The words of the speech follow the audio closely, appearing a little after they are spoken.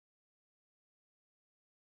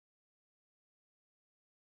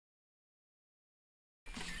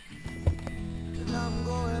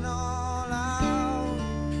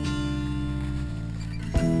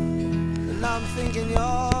thinking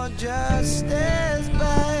you're just as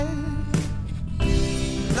bad.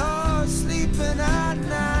 No sleeping at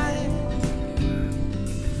night,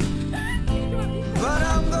 but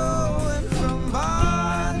I'm going from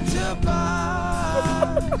bar to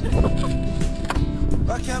bar.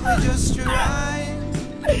 Why can't we just rewind?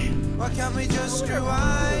 Why can't we just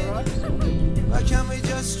rewind? Why can't we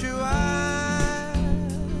just rewind?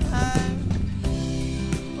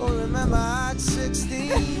 Oh, remember at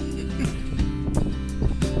 16.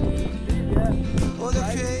 Oh, the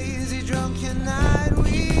crazy drunken night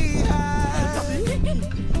we had,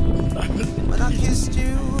 when I kissed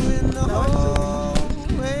you in the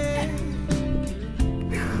hallway,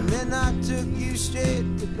 and then I took you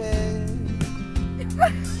straight to bed.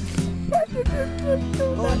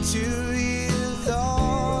 Oh, 2 years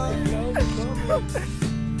old,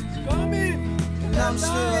 and I'm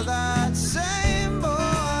still that same boy.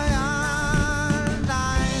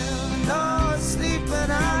 I'm not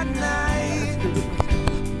sleeping at night,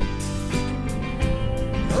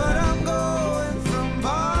 but I'm going from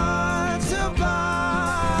bar to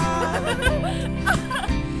bar.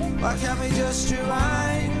 Why can't we just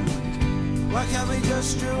rewind? Why can't we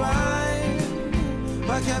just rewind?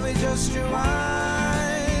 Why can't we just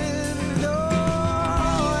rewind? No,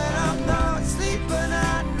 and I'm not sleeping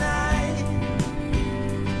at night,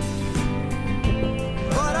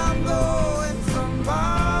 but I'm going from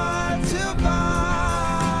bar to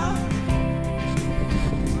bar.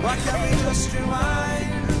 Why can't we just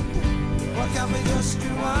rewind? Why can't we just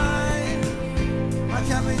rewind? Why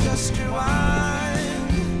can't we just rewind?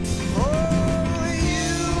 Oh, you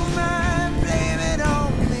might blame it on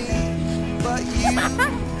me, but you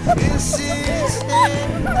insisted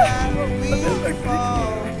that we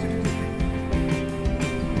fall.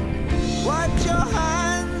 Wiped your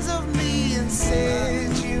hands of me and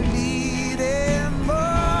said you needed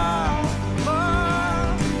more,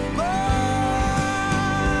 more, more.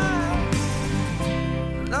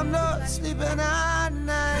 And I'm not sleeping at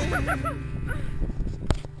night,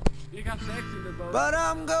 but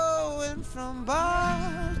I'm going from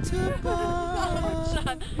bar to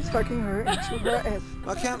bar. He's fucking her and she got it.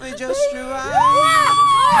 Why can't we just rewind?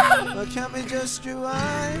 Why can't we just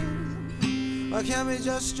rewind? Why can't we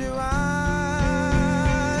just rewind?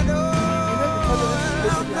 Oh,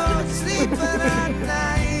 I'm not sleeping at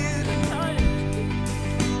night,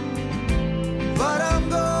 but I'm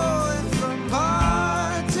going from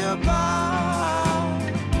bar to bar.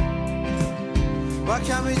 Why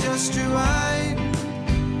can't we just rewind?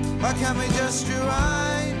 Why can't we just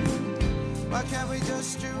rewind? Why can't we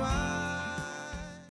just rewind?